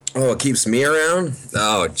Oh, it keeps me around?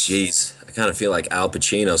 Oh, jeez. I kind of feel like Al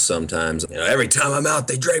Pacino sometimes. Every time I'm out,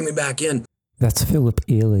 they drag me back in. That's Philip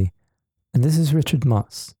Ely, and this is Richard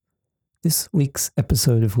Moss. This week's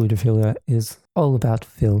episode of Ludophilia is all about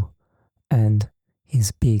Phil and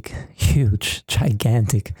his big, huge,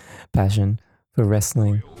 gigantic passion for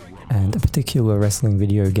wrestling and a particular wrestling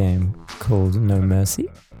video game called No Mercy.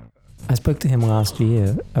 I spoke to him last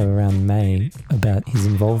year around May about his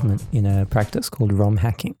involvement in a practice called ROM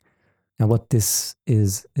hacking. Now what this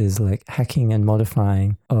is like hacking and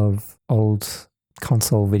modifying of old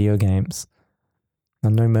console video games. Now,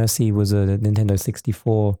 No Mercy was a Nintendo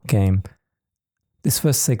 64 game. This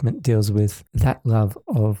first segment deals with that love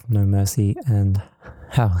of No Mercy and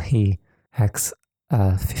how he hacks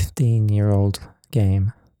a 15-year-old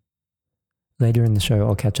game. Later in the show,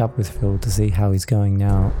 I'll catch up with Phil to see how he's going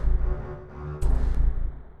now.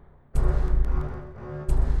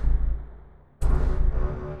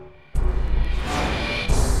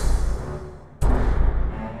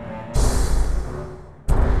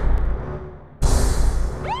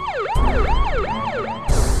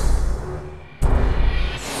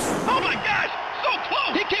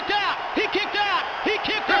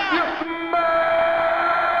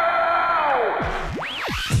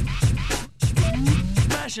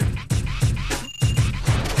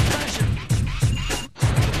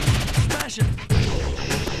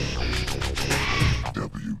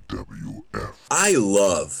 I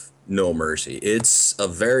love No Mercy. It's a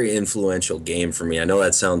very influential game for me. I know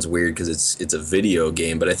that sounds weird because it's a video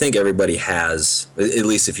game, but I think everybody has, at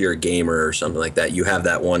least if you're a gamer or something like that, you have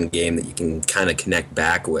that one game that you can kind of connect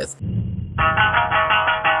back with.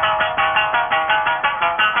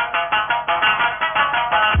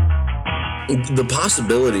 The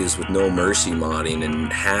possibilities with No Mercy modding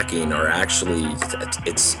and hacking are actually,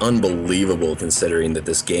 it's unbelievable considering that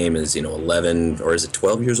this game is, 11 or is it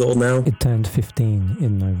 12 years old now? It turned 15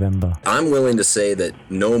 in November. I'm willing to say that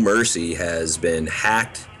No Mercy has been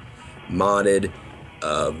hacked, modded,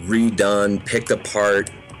 redone, picked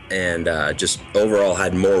apart, and just overall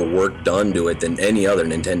had more work done to it than any other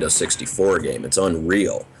Nintendo 64 game. It's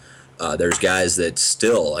unreal. There's guys that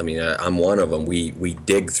still, I'm one of them. We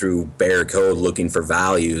dig through bare code looking for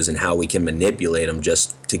values and how we can manipulate them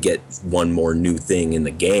just to get one more new thing in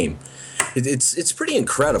the game. It's pretty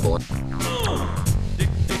incredible.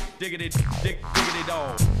 Diggity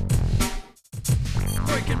dog.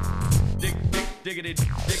 Diggity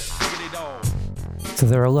dog. So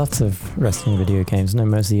there are lots of wrestling video games. No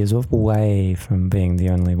Mercy is way from being the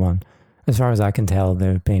only one. As far as I can tell,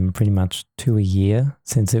 there have been pretty much 2 a year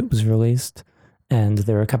since it was released, and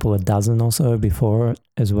there are a couple of dozen or so before it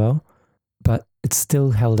as well. But it's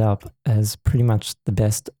still held up as pretty much the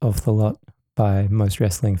best of the lot by most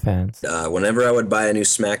wrestling fans. Whenever I would buy a new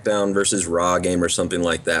SmackDown versus Raw game or something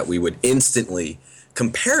like that, we would instantly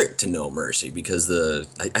compare it to No Mercy because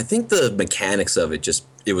I think the mechanics of it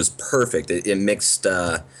it was perfect. It mixed.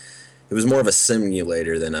 It was more of a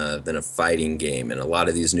simulator than a fighting game, and a lot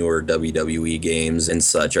of these newer WWE games and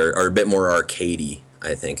such are a bit more arcadey,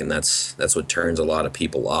 I think, and that's what turns a lot of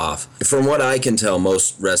people off. From what I can tell,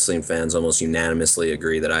 most wrestling fans almost unanimously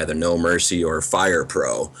agree that either No Mercy or Fire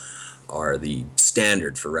Pro are the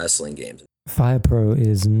standard for wrestling games. Fire Pro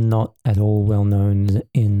is not at all well known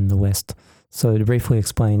in the West. So to briefly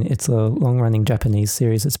explain, it's a long-running Japanese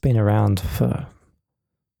series that's been around for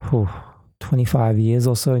 25 years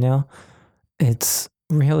or so now. It's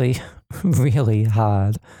really, really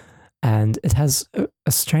hard, and it has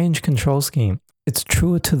a strange control scheme. It's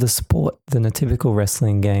truer to the sport than a typical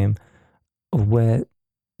wrestling game where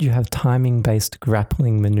you have timing-based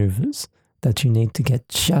grappling maneuvers that you need to get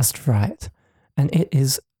just right, and it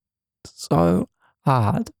is so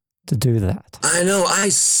hard to do that. I know, I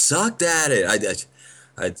sucked at it.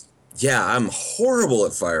 I'm horrible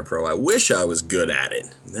at Fire Pro. I wish I was good at it.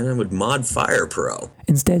 Then I would mod Fire Pro.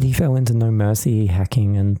 Instead, he fell into No Mercy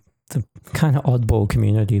hacking and the kind of oddball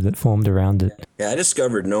community that formed around it. Yeah, I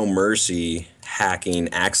discovered No Mercy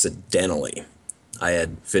hacking accidentally. I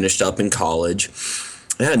had finished up in college.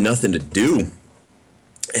 I had nothing to do.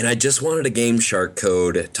 And I just wanted a Game Shark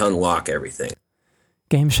code to unlock everything.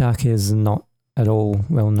 Game Shark is not at all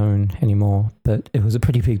well known anymore, but it was a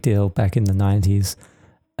pretty big deal back in the 90s.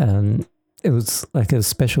 It was like a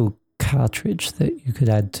special cartridge that you could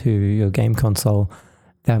add to your game console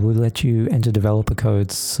that would let you enter developer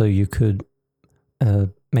codes so you could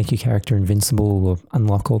make your character invincible or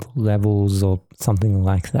unlock all the levels or something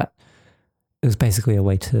like that. It was basically a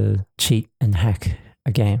way to cheat and hack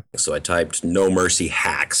a game. So I typed No Mercy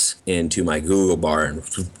hacks into my Google bar and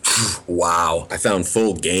Wow. I found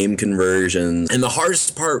full game conversions. And the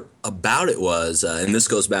hardest part about it was, and this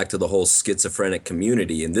goes back to the whole schizophrenic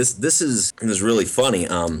community, and this is really funny.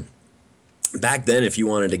 Back then, if you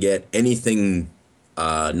wanted to get anything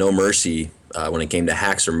No Mercy, when it came to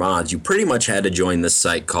hacks or mods, you pretty much had to join this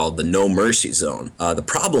site called the No Mercy Zone. The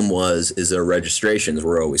problem is their registrations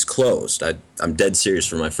were always closed. I'm dead serious.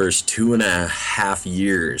 For my first 2.5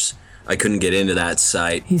 years, I couldn't get into that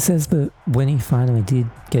site. He says that when he finally did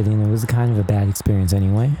get in, it was kind of a bad experience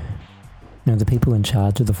anyway. You know, the people in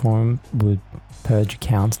charge of the forum would purge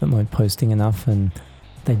accounts that weren't posting enough, and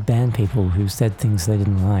they'd ban people who said things they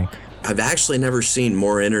didn't like. I've actually never seen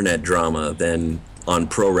more internet drama than on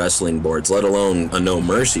pro wrestling boards, let alone a No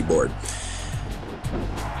Mercy board.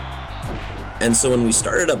 And so when we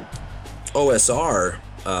started up OSR,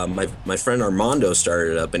 my friend Armando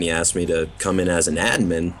started it up, and he asked me to come in as an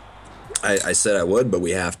admin. I said I would, but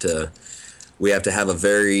we have to have a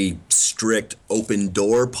very strict open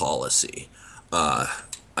door policy. I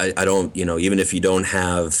don't, even if you don't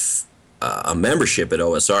have a membership at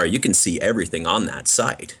OSR, you can see everything on that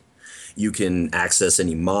site. You can access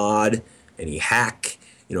any mod, any hack,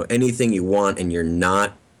 anything you want, and you're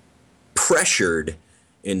not pressured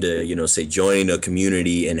into, say, joining a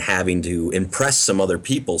community and having to impress some other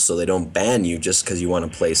people so they don't ban you just because you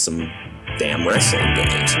want to play some damn wrestling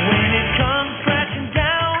games. When it comes crashing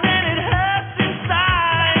down and it hurts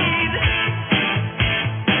inside,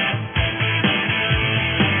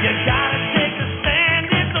 you gotta take a stand,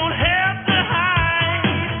 it don't have to hide.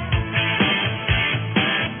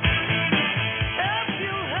 If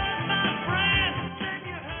you hurt my friend, then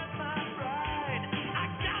you hurt my pride. I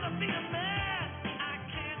gotta be a man, I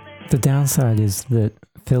can't let The downside is that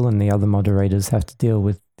Phil and the other moderators have to deal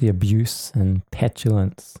with the abuse and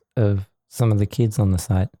petulance of some of the kids on the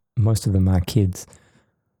site. Most of them are kids.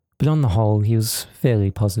 But on the whole, he was fairly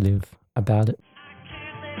positive about it.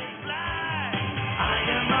 I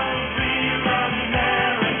am a real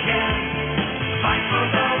American, fight for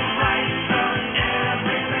the rights of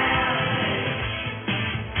every man.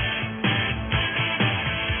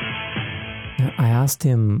 Now, I asked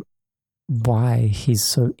him why he's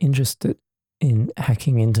so interested in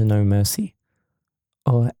hacking into No Mercy,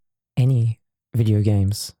 or any video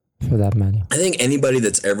games for that matter. I think anybody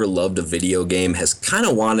that's ever loved a video game has kind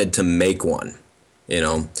of wanted to make one,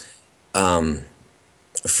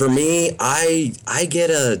 For me, I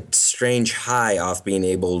get a strange high off being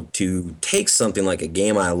able to take something like a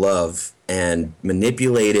game I love and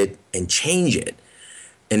manipulate it and change it.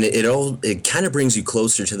 And it kind of brings you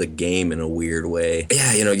closer to the game in a weird way.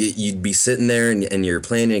 Yeah, you'd be sitting there and you're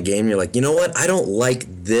playing a game and you're like, you know what? I don't like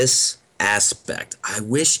this aspect. I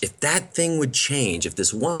wish if that thing would change, if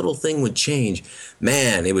this one little thing would change,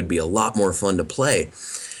 man, it would be a lot more fun to play.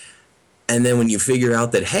 And then when you figure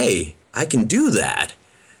out that, hey, I can do that,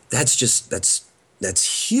 that's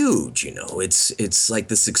huge, It's like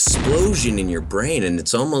this explosion in your brain, and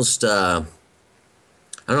it's almost I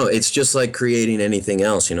don't know, it's just like creating anything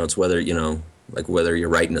else, it's whether you're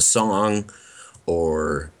writing a song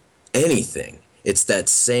or anything. It's that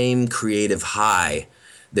same creative high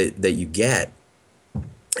that you get.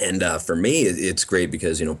 And for me, it's great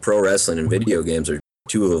because, pro wrestling and video games are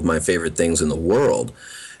two of my favorite things in the world,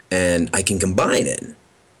 and I can combine it.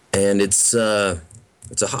 And it's a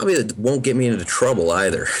hobby that won't get me into trouble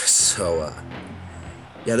either. So,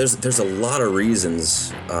 yeah, there's a lot of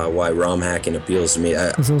reasons why ROM hacking appeals to me.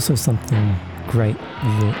 There's also something great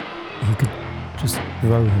that he could just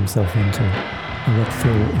throw himself into and let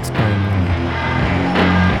Phil explain why.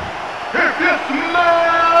 If you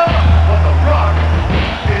smell what the rock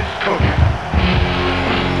is cooking.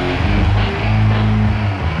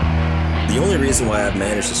 The only reason why I've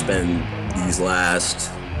managed to spend these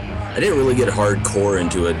I didn't really get hardcore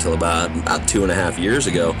into it till about 2.5 years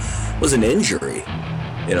ago, was an injury.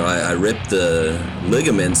 I ripped the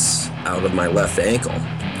ligaments out of my left ankle,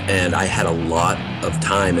 and I had a lot of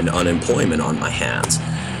time and unemployment on my hands.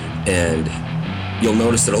 And you'll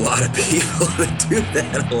notice that a lot of people that do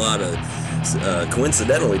that, a lot of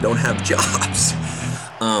coincidentally don't have jobs.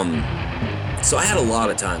 So I had a lot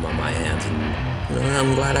of time on my hands, and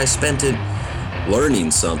I'm glad I spent it learning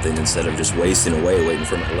something instead of just wasting away waiting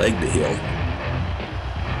for my leg to heal.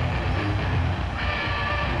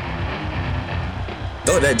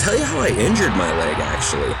 Oh, did I tell you how I injured my leg,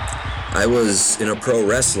 actually? I was in a pro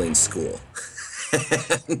wrestling school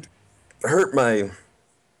and hurt my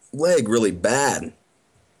leg really bad.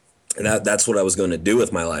 And that's what I was going to do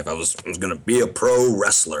with my life. I was going to be a pro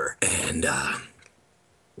wrestler. And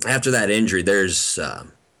after that injury, there's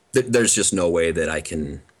just no way that I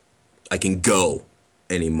can go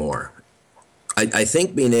anymore. I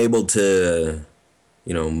think being able to,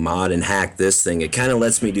 mod and hack this thing, it kind of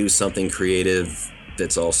lets me do something creative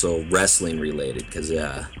that's also wrestling related. Because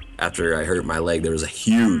after I hurt my leg, there was a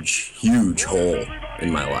huge, huge hole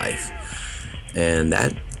in my life, and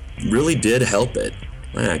that really did help it.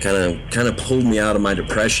 Man, kind of pulled me out of my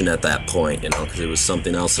depression at that point, because it was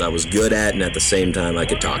something else that I was good at, and at the same time, I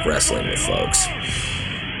could talk wrestling with folks.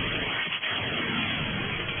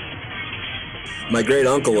 My great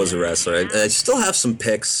uncle was a wrestler. I still have some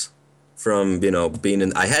pics from, being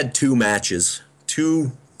in. I had 2 matches,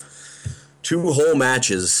 two whole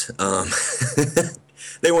matches.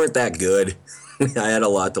 They weren't that good. I had a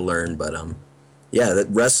lot to learn, but yeah, that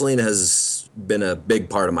wrestling has been a big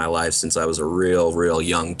part of my life since I was a real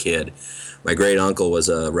young kid. My great uncle was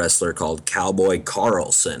a wrestler called Cowboy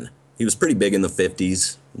Carlson. He was pretty big in the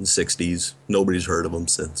 50s and 60s. Nobody's heard of him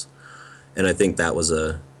since. And I think that was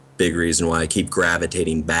a big reason why I keep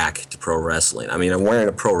gravitating back to pro wrestling. I mean, I'm wearing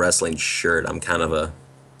a pro wrestling shirt. I'm kind of a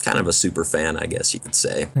super fan, I guess you could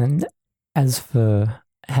say. And as for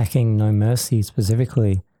hacking No Mercy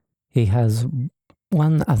specifically, he has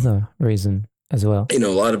one other reason as well. A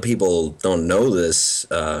lot of people don't know this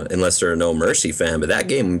unless they're a No Mercy fan, but that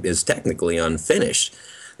game is technically unfinished.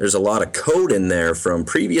 There's a lot of code in there from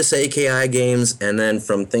previous AKI games and then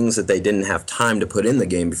from things that they didn't have time to put in the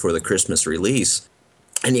game before the Christmas release.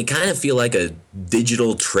 And you kind of feel like a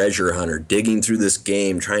digital treasure hunter digging through this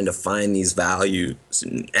game, trying to find these values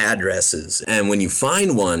and addresses. And when you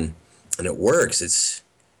find one and it works, it's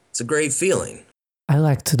a great feeling. I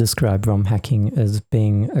like to describe ROM hacking as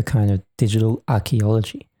being a kind of digital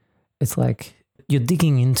archaeology. It's like you're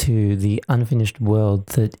digging into the unfinished world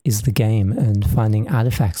that is the game and finding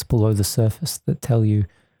artifacts below the surface that tell you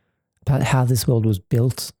about how this world was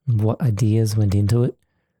built and what ideas went into it.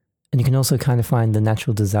 And you can also kind of find the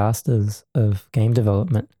natural disasters of game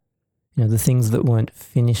development. The things that weren't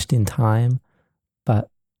finished in time, but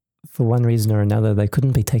for one reason or another, they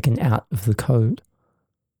couldn't be taken out of the code.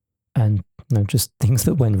 And just things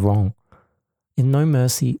that went wrong. In No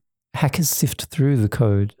Mercy, hackers sift through the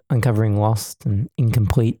code, uncovering lost and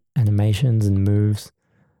incomplete animations and moves.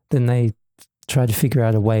 Then they try to figure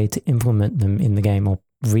out a way to implement them in the game or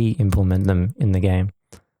re-implement them in the game.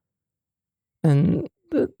 And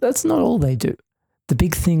that's not all they do. The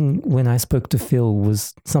big thing when I spoke to Phil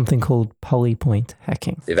was something called polypoint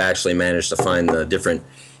hacking. They've actually managed to find the different,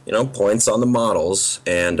 points on the models,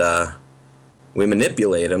 and we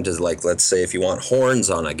manipulate them to, like, let's say if you want horns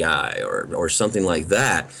on a guy or something like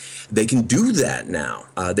that, they can do that now.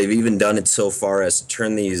 They've even done it so far as to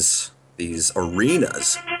turn these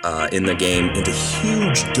arenas in the game into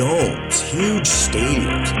huge domes, huge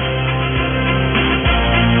stadiums.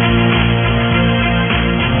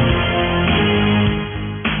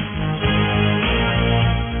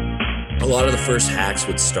 A lot of the first hacks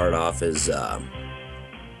would start off as,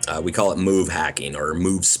 we call it move hacking or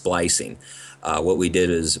move splicing. What we did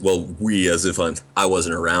is, as if I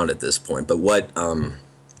wasn't around at this point, but what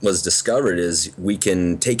was discovered is we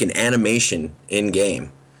can take an animation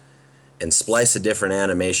in-game and splice a different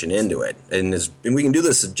animation into it. And we can do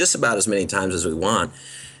this just about as many times as we want.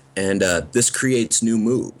 And this creates new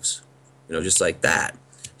moves, just like that.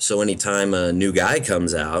 So anytime a new guy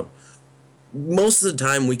comes out, most of the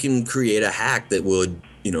time we can create a hack that would,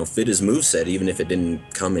 fit his moveset, even if it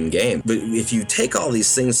didn't come in game. But if you take all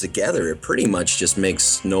these things together, it pretty much just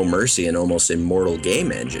makes No Mercy an almost immortal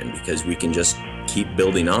game engine, because we can just keep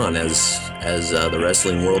building on as the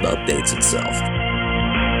wrestling world updates itself.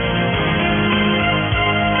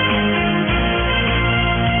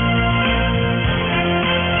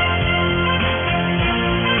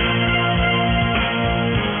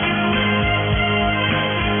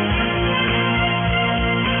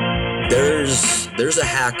 There's a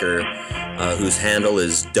hacker whose handle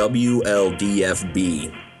is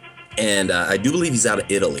WLDFB, and I do believe he's out of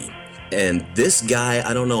Italy. And this guy,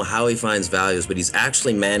 I don't know how he finds values, but he's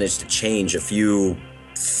actually managed to change a few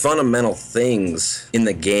fundamental things in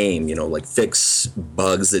the game, like fix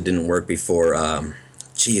bugs that didn't work before.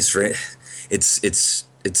 It's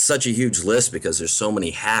such a huge list because there's so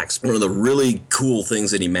many hacks. One of the really cool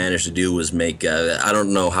things that he managed to do was make, I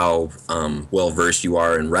don't know how well-versed you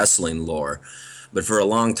are in wrestling lore, but for a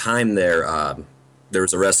long time there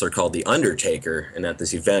was a wrestler called The Undertaker, and at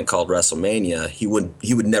this event called WrestleMania, he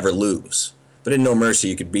would never lose. But in No Mercy,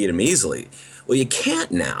 you could beat him easily. Well, you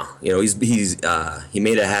can't now. He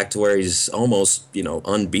made a hack to where he's almost,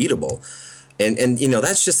 unbeatable. And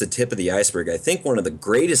that's just the tip of the iceberg. I think one of the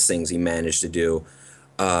greatest things he managed to do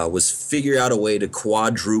was figure out a way to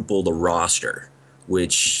quadruple the roster,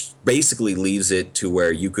 which basically leaves it to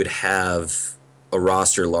where you could have a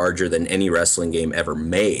roster larger than any wrestling game ever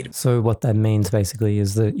made. So what that means basically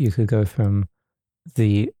is that you could go from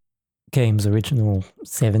the game's original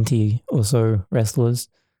 70 or so wrestlers,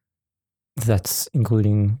 that's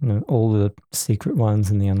including all the secret ones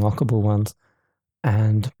and the unlockable ones,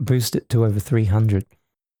 and boost it to over 300.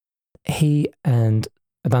 He and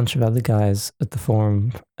a bunch of other guys at the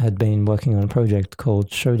forum had been working on a project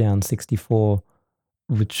called Showdown 64,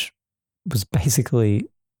 which was basically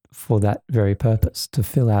for that very purpose, to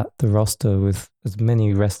fill out the roster with as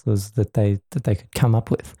many wrestlers that they could come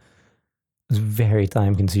up with. It was very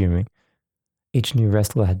time consuming. Each new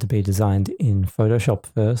wrestler had to be designed in Photoshop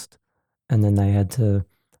first, and then they had to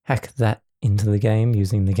hack that into the game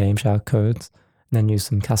using the GameShark codes, and then use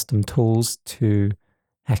some custom tools to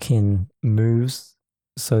hack in moves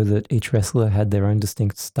so that each wrestler had their own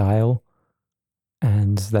distinct style,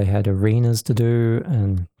 and they had arenas to do,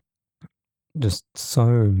 and just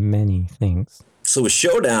so many things. So with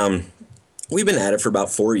Showdown, we've been at it for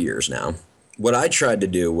about 4 years now. What I tried to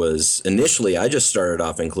do was, initially, I just started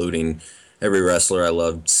off including every wrestler I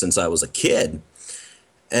loved since I was a kid.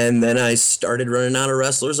 And then I started running out of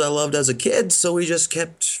wrestlers I loved as a kid, so we just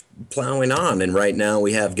kept plowing on. And right now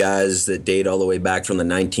we have guys that date all the way back from the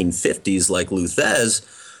 1950s, like Lou Thesz,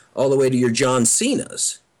 all the way to your John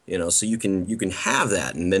Cena's. So you can have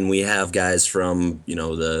that. And then we have guys from,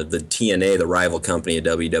 the TNA, the rival company of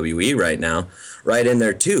WWE right now, right in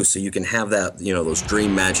there too. So you can have that, those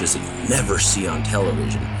dream matches that you never see on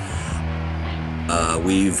television.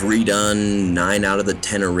 We've redone 9 out of the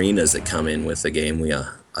 10 arenas that come in with the game.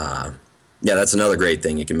 That's another great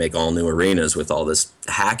thing. You can make all new arenas with all this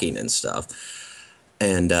hacking and stuff.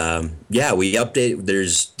 And we update.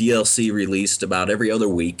 There's DLC released about every other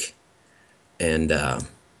week. And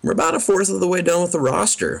we're about a fourth of the way done with the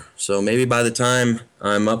roster. So maybe by the time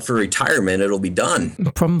I'm up for retirement, it'll be done.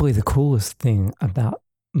 Probably the coolest thing about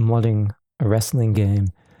modding a wrestling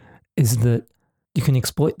game is that you can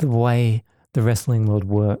exploit the way the wrestling world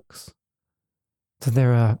works. So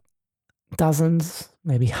there are dozens,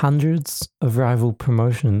 maybe hundreds of rival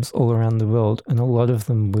promotions all around the world, and a lot of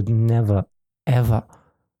them would never, ever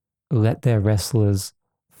let their wrestlers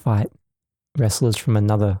fight wrestlers from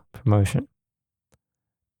another promotion.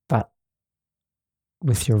 But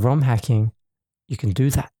with your ROM hacking, you can do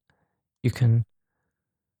that. You can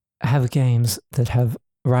have games that have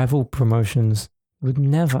rival promotions would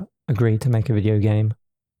never agree to make a video game,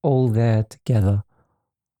 all there together,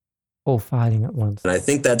 all fighting at once. And I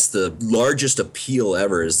think that's the largest appeal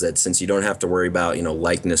ever, is that since you don't have to worry about,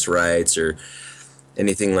 likeness rights or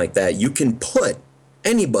anything like that, you can put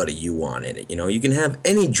anybody you want in it. You can have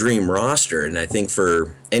any dream roster. And I think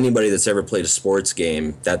for anybody that's ever played a sports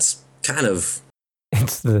game, that's kind of...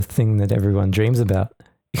 It's the thing that everyone dreams about.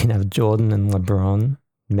 You can have Jordan and LeBron,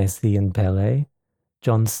 Messi and Pele,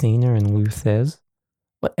 John Cena and Lou Thesz.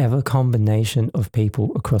 Whatever combination of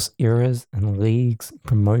people across eras and leagues,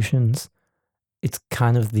 promotions, it's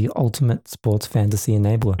kind of the ultimate sports fantasy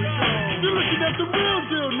enabler. You're looking at the real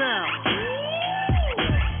deal now.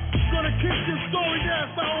 Gonna kick this story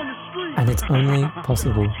ass out on the street. And it's only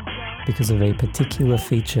possible because of a particular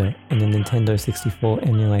feature in the Nintendo 64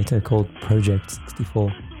 emulator called Project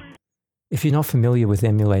 64. If you're not familiar with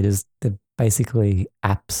emulators, they're basically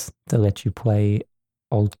apps that let you play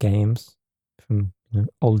old games from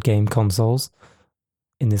old game consoles,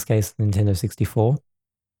 in this case the Nintendo 64,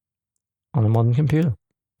 on a modern computer.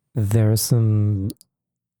 There are some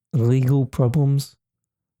legal problems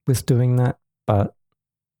with doing that, but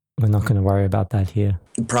we're not going to worry about that here.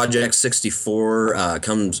 Project 64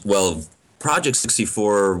 Project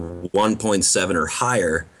 64 1.7 or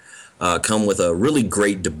higher come with a really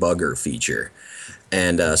great debugger feature.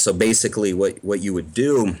 And so basically what you would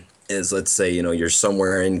do is, let's say, you're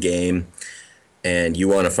somewhere in game and you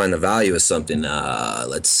want to find the value of something.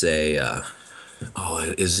 Let's say,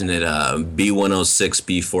 isn't it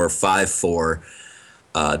B106B454?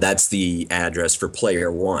 That's the address for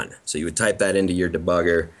player 1. So you would type that into your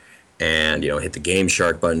debugger and hit the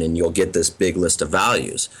GameShark button, and you'll get this big list of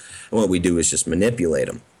values. And what we do is just manipulate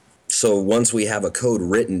them. So once we have a code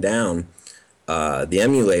written down, the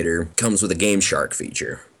emulator comes with a GameShark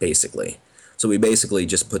feature, basically. So we basically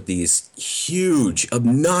just put these huge,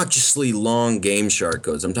 obnoxiously long GameShark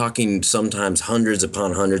codes, I'm talking sometimes hundreds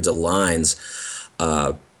upon hundreds of lines,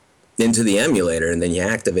 into the emulator, and then you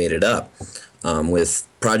activate it up. With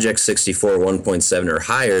Project 64 1.7 or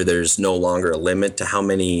higher, there's no longer a limit to how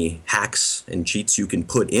many hacks and cheats you can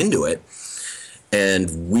put into it.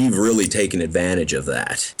 And we've really taken advantage of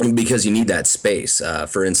that because you need that space.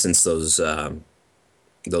 For instance, those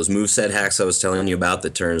moveset hacks I was telling you about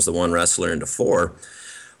that turns the one wrestler into 4.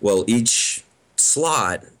 Well, each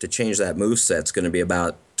slot to change that moveset's going to be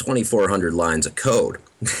about 2,400 lines of code.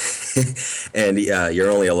 And you're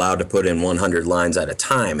only allowed to put in 100 lines at a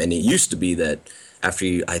time. And it used to be that after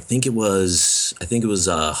I think it was,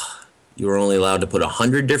 you were only allowed to put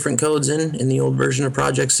 100 different codes in the old version of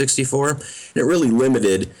Project 64. And it really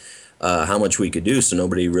limited how much we could do, so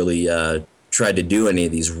nobody really tried to do any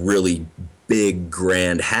of these really big,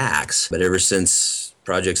 grand hacks. But ever since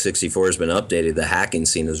Project 64 has been updated, the hacking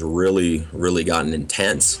scene has really, really gotten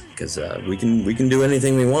intense, because we can do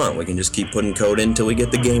anything we want. We can just keep putting code in until we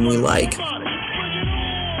get the game we like.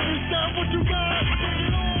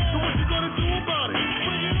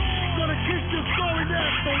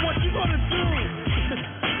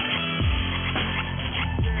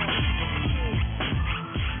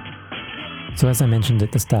 So as I mentioned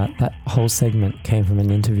at the start, that whole segment came from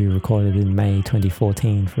an interview recorded in May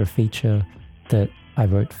 2014 for a feature that I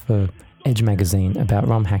wrote for Edge magazine about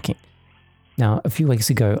ROM hacking. Now, a few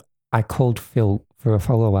weeks ago, I called Phil for a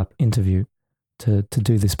follow-up interview to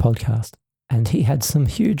do this podcast, and he had some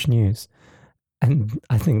huge news, and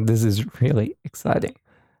I think this is really exciting.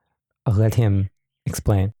 I'll let him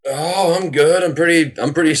explain. Oh, I'm good. I'm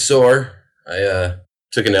pretty sore. I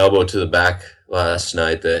took an elbow to the back last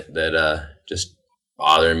night that just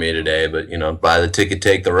bothering me today, but buy the ticket,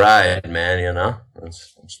 take the ride, man.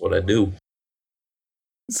 That's what I do.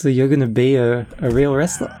 So you're going to be a real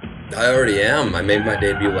wrestler? I already am. I made my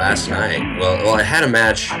debut last night. Well, I had a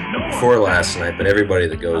match before last night, but everybody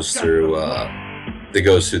that goes through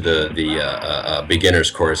the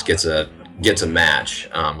beginner's course gets a match.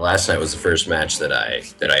 Last night was the first match that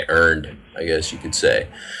I earned, I guess you could say.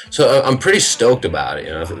 So I'm pretty stoked about it.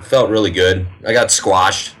 It felt really good. I got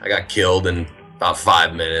squashed. I got killed in about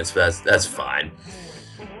 5 minutes, but that's fine.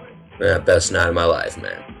 Best night of my life,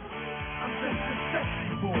 man.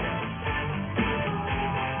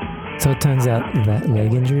 So it turns out that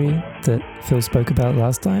leg injury that Phil spoke about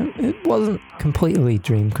last time, it wasn't completely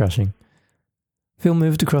dream-crushing. Phil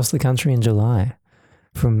moved across the country in July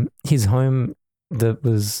from his home that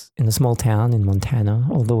was in a small town in Montana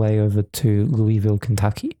all the way over to Louisville,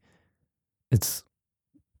 Kentucky.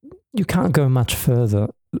 You can't go much further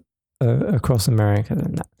across America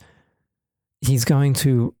than that. He's going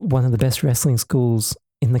to one of the best wrestling schools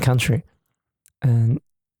in the country, and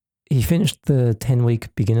he finished the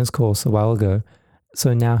 10-week beginner's course a while ago,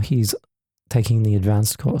 so now he's taking the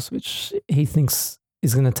advanced course, which he thinks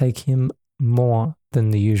is going to take him more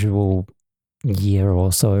than the usual year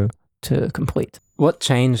or so to complete. What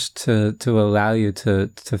changed to allow you to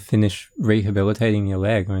finish rehabilitating your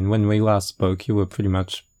leg? I mean, when we last spoke, you were pretty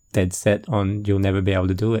much dead set on you'll never be able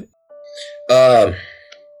to do it.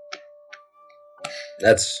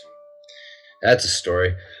 That's a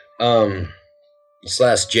story. This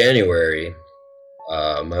last January,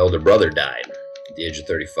 my older brother died at the age of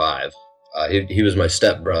 35. He was my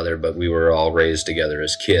stepbrother, but we were all raised together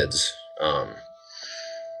as kids.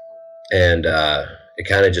 And it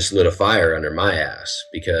kind of just lit a fire under my ass,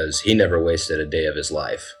 because he never wasted a day of his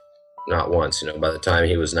life. Not once. By the time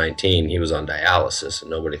he was 19, he was on dialysis,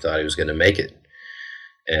 and nobody thought he was going to make it.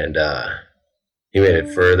 And he made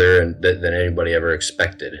it further than anybody ever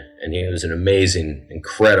expected. And he was an amazing,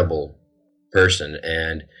 incredible person.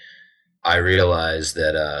 And I realized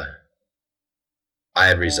that I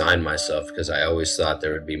had resigned myself, because I always thought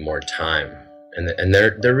there would be more time. And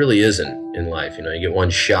there really isn't in life. You get one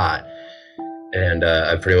shot. And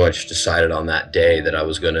I pretty much decided on that day that I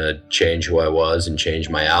was going to change who I was and change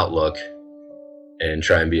my outlook and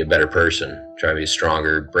try and be a better person, try and be a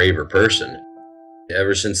stronger, braver person.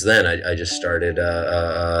 Ever since then, I just started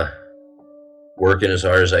working as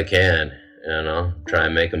hard as I can, try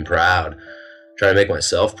and make them proud, try to make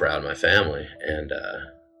myself proud, my family, and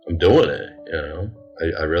I'm doing it,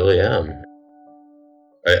 I really am.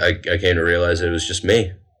 I came to realize it was just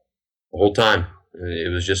me the whole time.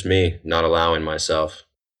 It was just me not allowing myself.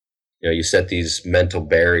 You set these mental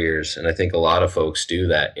barriers, and I think a lot of folks do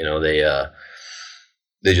that.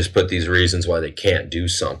 They just put these reasons why they can't do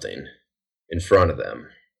something in front of them,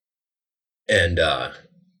 and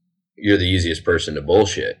you're the easiest person to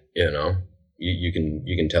bullshit. You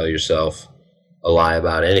can tell yourself a lie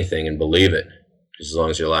about anything and believe it. Just as long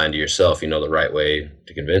as you're lying to yourself, you know the right way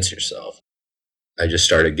to convince yourself. I just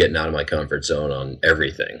started getting out of my comfort zone on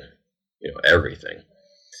everything. Everything.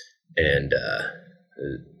 And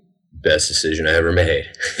best decision I ever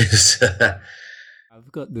made.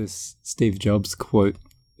 I've got this Steve Jobs quote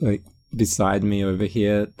beside me over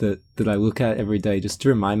here that I look at every day just to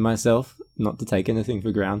remind myself not to take anything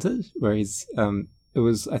for granted. Where he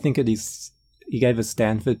gave a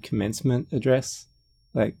Stanford commencement address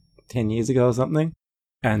 10 years ago or something.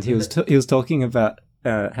 and he was talking about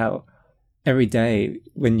how every day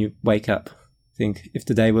when you wake up, think, if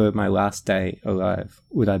today were my last day alive,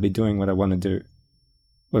 would I be doing what I want to do,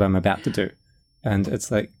 what I'm about to do? And it's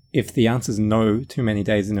like, if the answer's no too many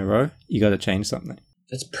days in a row, you got to change something.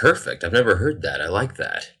 That's perfect. I've never heard that. I like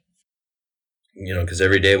that. You know, because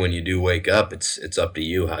every day when you do wake up, it's up to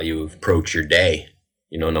you how you approach your day.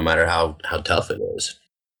 You know, no matter how tough it is.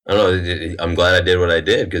 I don't know. I'm glad I did what I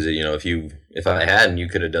did because, you know, if I hadn't, you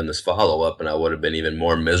could have done this follow up, and I would have been even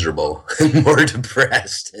more miserable, and more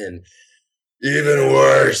depressed, and even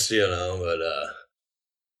worse. You know, but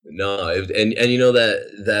no, and you know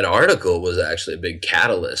that article was actually a big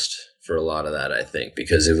catalyst for a lot of that. I think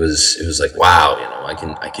because it was like, wow, you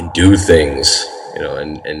know, I can do things, you know,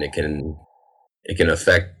 and it can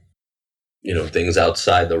affect, you know, things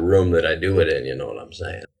outside the room that I do it in. You know what I'm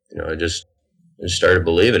saying? You know, I just started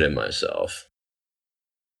believing in myself.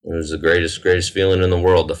 It was the greatest feeling in the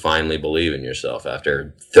world to finally believe in yourself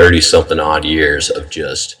after 30-something odd years of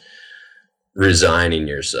just resigning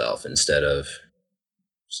yourself instead of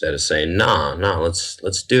saying, no,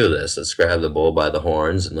 let's do this. Let's grab the bull by the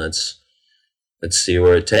horns and let's see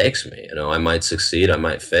where it takes me. You know, I might succeed, I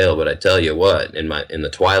might fail, but I tell you what, in the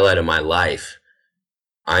twilight of my life,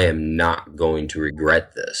 I am not going to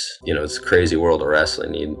regret this. You know, it's a crazy world of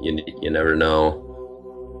wrestling. You never know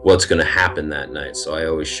what's going to happen that night. So I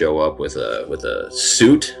always show up with a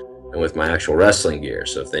suit and with my actual wrestling gear.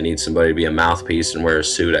 So if they need somebody to be a mouthpiece and wear a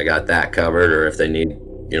suit, I got that covered. Or if they need,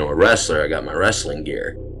 you know, a wrestler, I got my wrestling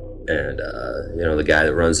gear. And you know, the guy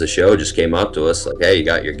that runs the show just came up to us like, "Hey, you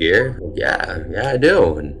got your gear?" Like, yeah, I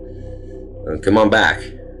do. And come on back.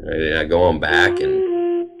 I go on back,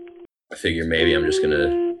 and I figure maybe I'm just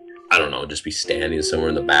gonna, I don't know, just be standing somewhere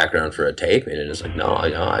in the background for a taping. And it's like, no,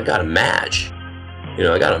 I got a match. You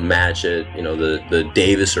know, I got a match at, you know, the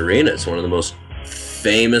Davis Arena. It's one of the most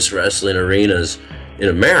famous wrestling arenas in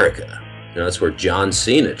America. You know, that's where John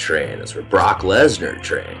Cena trained. That's where Brock Lesnar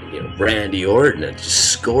trained. You know, Randy Orton, and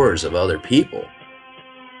just scores of other people.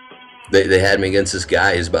 They had me against this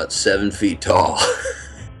guy. He's about 7 feet tall,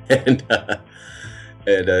 and I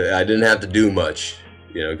didn't have to do much.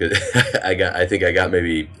 You know, because I think I got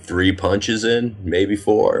maybe 3 punches in, maybe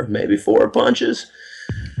 4 punches,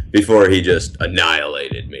 before he just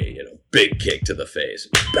annihilated me. You know, big kick to the face,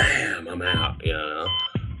 bam, I'm out. You know,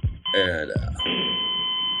 and.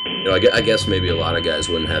 You know, I guess maybe a lot of guys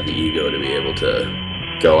wouldn't have the ego to be able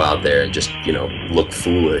to go out there and just, you know, look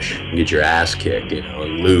foolish and get your ass kicked, you know,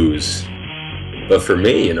 and lose. But for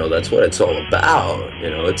me, you know, that's what it's all about.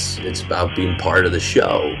 You know, it's about being part of the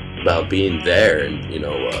show, about being there, and, you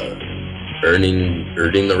know,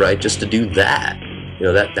 earning the right just to do that. You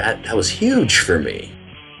know, that was huge for me.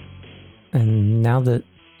 And now that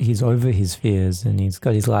he's over his fears and he's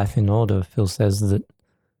got his life in order, Phil says that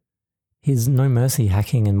his No Mercy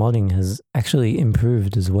hacking and modding has actually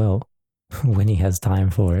improved as well, when he has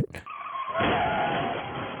time for it.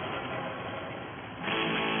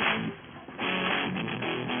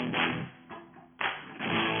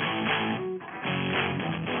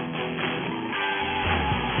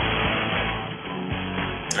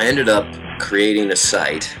 I ended up creating a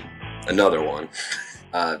site, another one,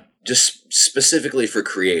 just specifically for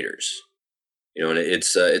creators. You know, and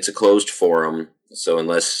it's a closed forum. So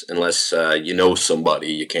unless you know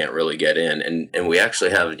somebody, you can't really get in. And we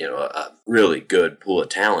actually have, you know, a really good pool of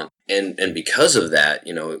talent. And because of that,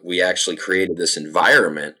 you know, we actually created this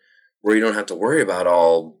environment where you don't have to worry about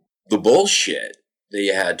all the bullshit that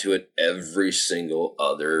you had to at every single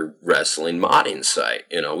other wrestling modding site.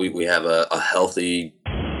 You know, we have a healthy,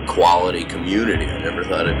 quality community. I never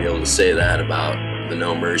thought I'd be able to say that about the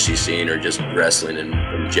No Mercy scene or just wrestling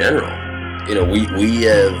in general. You know, we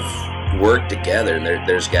have work together, and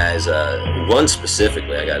there's guys, one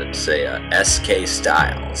specifically I gotta say, SK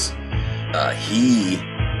Styles. He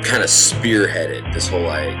kind of spearheaded this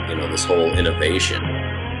whole innovation,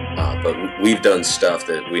 but we've done stuff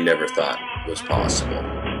that we never thought was possible.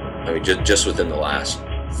 I mean, just within the last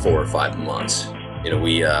 4 or 5 months, you know,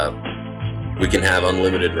 we can have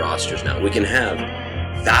unlimited rosters now. We can have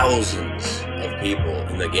thousands of people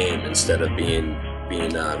in the game instead of being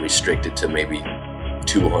restricted to maybe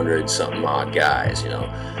 200 something odd guys, you know,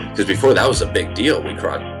 because before that was a big deal. We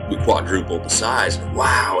quadrupled the size.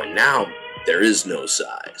 Wow, and now there is no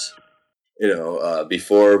size. You know,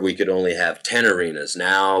 before we could only have 10 arenas.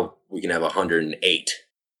 Now we can have 108.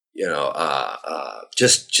 You know,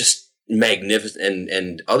 just magnificent,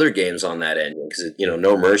 and other games on that engine, because, you know,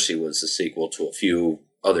 No Mercy was the sequel to a few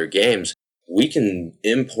other games. We can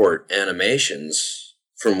import animations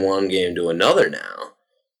from one game to another now.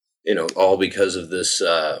 You know, all because of this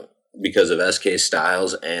because of SK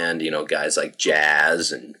Styles and, guys like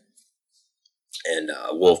Jazz and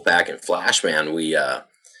Wolfpack and Flashman, we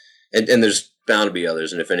and there's bound to be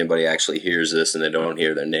others. And if anybody actually hears this and they don't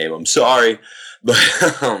hear their name, I'm sorry,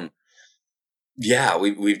 but yeah,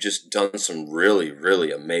 we've just done some really,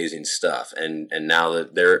 really amazing stuff, and now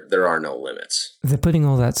that there are no limits. They're putting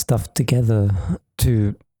all that stuff together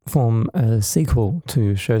to form a sequel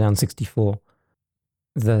to Showdown 64,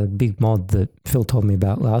 the big mod that Phil told me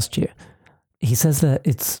about last year. He says that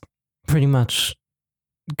it's pretty much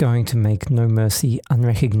going to make No Mercy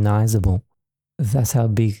unrecognizable. That's how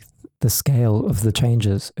big the scale of the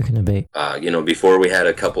changes are going to be. Before we had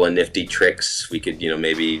a couple of nifty tricks, we could,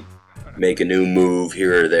 maybe make a new move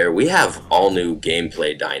here or there. We have all new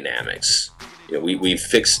gameplay dynamics. We've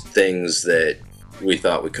fixed things that we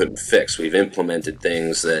thought we couldn't fix. We've implemented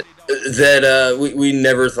things that we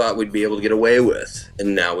never thought we'd be able to get away with,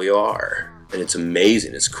 and now we are. And it's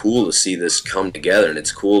amazing. It's cool to see this come together, and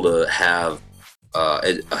it's cool to have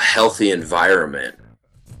a healthy environment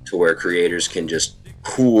to where creators can just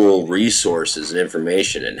pool resources and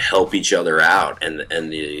information and help each other out, and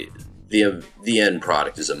the end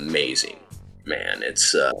product is amazing, man.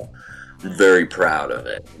 It's very proud of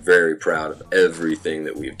it. Very proud of everything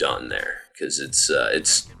that we've done there, because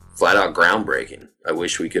it's flat out groundbreaking. I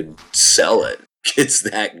wish we could sell it. It's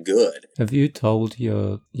that good. Have you told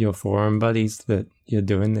your forum buddies that you're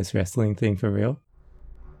doing this wrestling thing for real?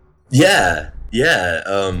 Yeah.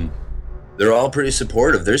 They're all pretty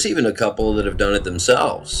supportive. There's even a couple that have done it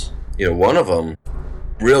themselves. One of them,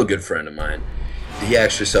 real good friend of mine, he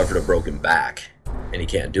actually suffered a broken back, and he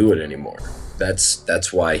can't do it anymore.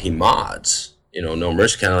 That's why he mods. No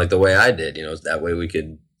Mercy, kind of like the way I did. That way we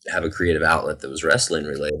could have a creative outlet that was wrestling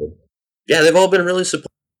related. Yeah, they've all been really supportive.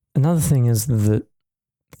 Another thing is that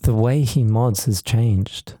the way he mods has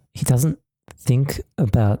changed. He doesn't think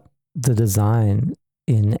about the design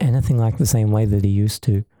in anything like the same way that he used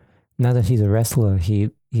to. Now that he's a wrestler,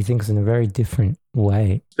 he thinks in a very different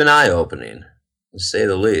way. It's been eye-opening, to say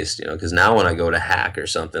the least, because now when I go to hack or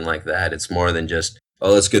something like that, it's more than just,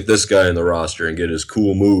 let's get this guy in the roster and get his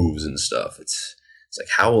cool moves and stuff. It's like,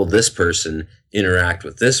 how will this person interact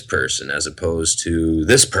with this person as opposed to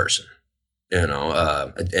this person? And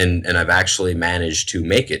I've actually managed to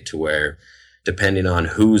make it to where, depending on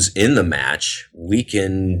who's in the match, we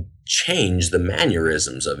can change the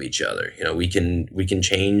mannerisms of each other. We can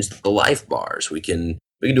change the life bars. We can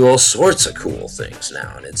do all sorts of cool things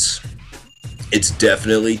now, and it's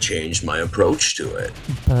definitely changed my approach to it.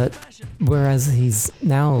 But whereas he's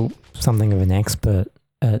now something of an expert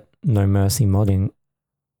at No Mercy modding,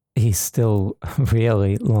 he's still a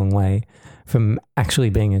really long way from actually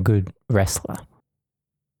being a good wrestler,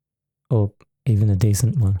 or even a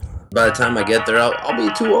decent one. By the time I get there, I'll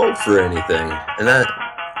be too old for anything, and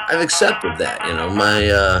I've accepted that.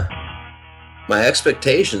 My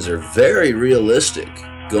expectations are very realistic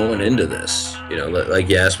going into this. Like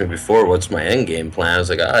you asked me before, what's my end game plan? I was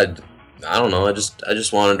like, I don't know. I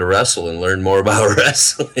just wanted to wrestle and learn more about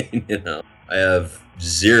wrestling. I have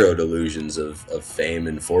zero delusions of fame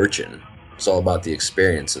and fortune. It's all about the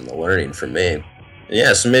experience and the learning for me. And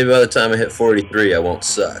yeah, so maybe by the time I hit 43, I won't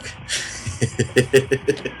suck.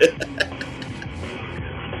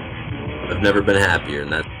 I've never been happier,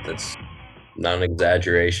 and that's not an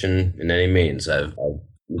exaggeration in any means. I've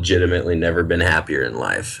legitimately never been happier in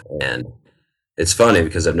life. And it's funny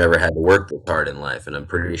because I've never had to work this hard in life, and I'm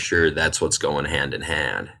pretty sure that's what's going hand in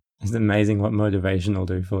hand. It's amazing what motivation will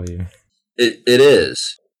do for you. It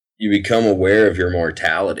is. You become aware of your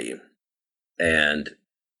mortality. And,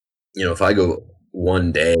 if I go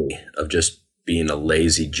one day of just being a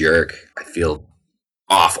lazy jerk, I feel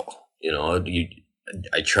awful.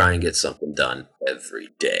 I try and get something done every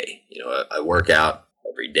day. I work out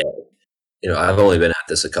every day. I've only been at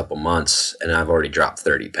this a couple months, and I've already dropped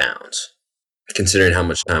 30 pounds. Considering how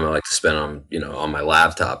much time I like to spend on, on my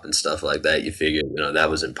laptop and stuff like that, you figure,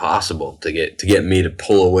 that was impossible to get me to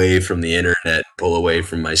pull away from the internet, pull away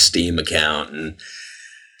from my Steam account, and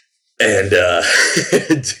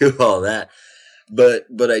do all that.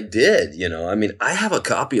 But I did, I have a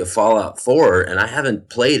copy of Fallout 4, and I haven't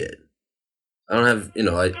played it. I don't have,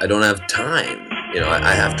 I don't have time.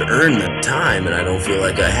 I have to earn that time, and I don't feel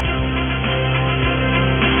like I have.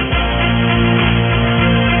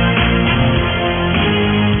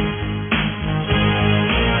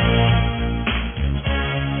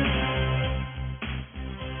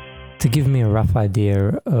 To give me a rough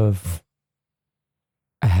idea of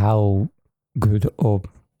how good or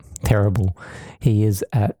terrible he is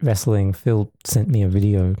at wrestling, Phil sent me a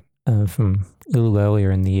video from a little earlier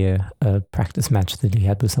in the year, a practice match that he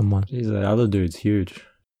had with someone. Jeez, that other dude's huge.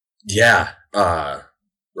 Yeah,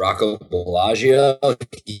 Rocco Bellagio.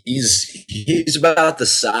 He's about the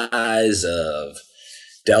size of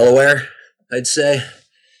Delaware, I'd say.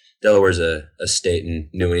 Delaware's a state in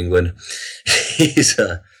New England. he's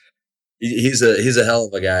a he's a hell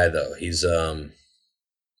of a guy though. He's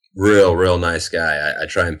real nice guy. I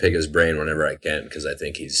try and pick his brain whenever I can because I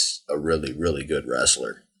think he's a really good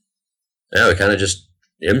wrestler. Yeah, we kind of just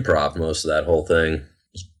improv most of that whole thing.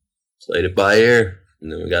 Just played it by ear,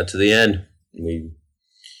 and then we got to the end. And we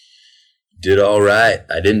did all right.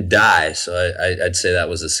 I didn't die, so I'd say that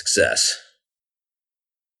was a success.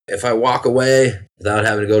 If I walk away without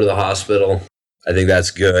having to go to the hospital, I think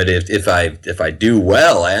that's good. If I do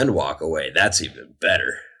well and walk away, that's even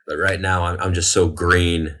better. But right now, I'm just so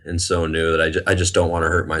green and so new that I just don't want to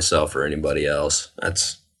hurt myself or anybody else.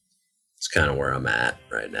 That's kind of where I'm at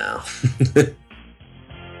right now.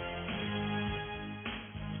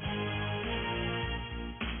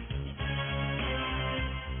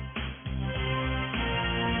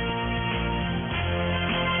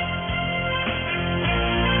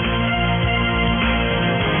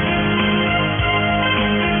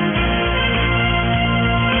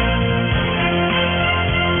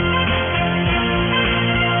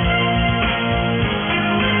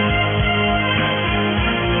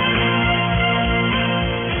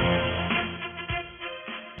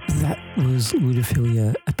 That was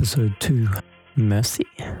Ludophilia Episode 2, Mercy.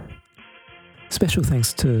 Special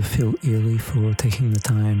thanks to Phil Early for taking the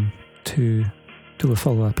time to do a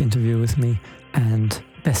follow-up interview with me, and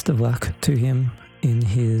best of luck to him in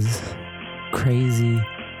his crazy,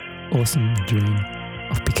 awesome dream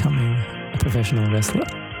of becoming a professional wrestler.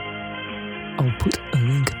 I'll put a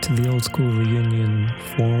link to the Old School Reunion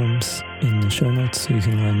forums in the show notes so you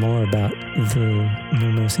can learn more about the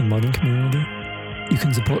No Mercy modding community. You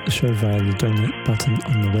can support the show via the donate button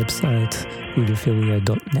on the website,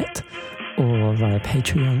 ludophilia.net, or via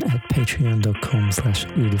Patreon at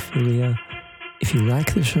patreon.com/ludophilia. If you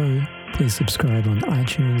like the show, please subscribe on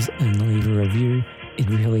iTunes and leave a review. It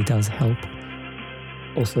really does help.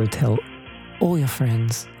 Also tell all your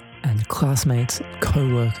friends and classmates,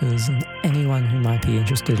 co-workers, and anyone who might be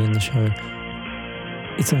interested in the show.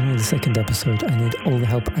 It's only the second episode. I need all the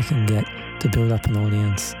help I can get to build up an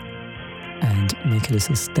audience and make it a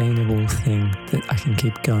sustainable thing that I can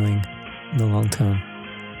keep going in the long term.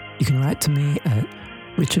 You can write to me at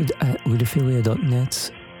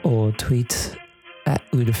richard@ludophilia.net or tweet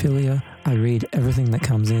 @ludophilia. I read everything that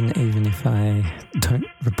comes in, even if I don't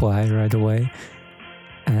reply right away.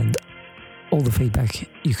 And all the feedback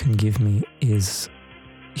you can give me is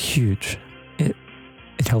huge. It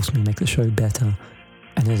helps me make the show better,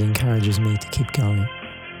 and it encourages me to keep going.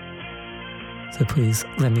 So please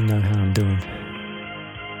let me know how I'm doing.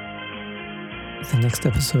 The next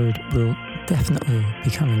episode will definitely be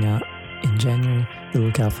coming out in January, so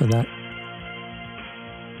look out for that.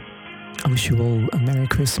 I wish you all a Merry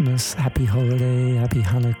Christmas, Happy Holiday, Happy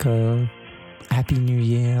Hanukkah, Happy New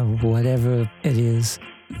Year, whatever it is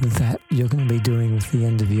that you're going to be doing with the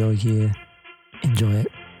end of your year. Enjoy it.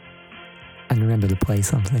 And remember to play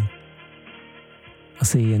something. I'll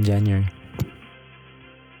see you in January.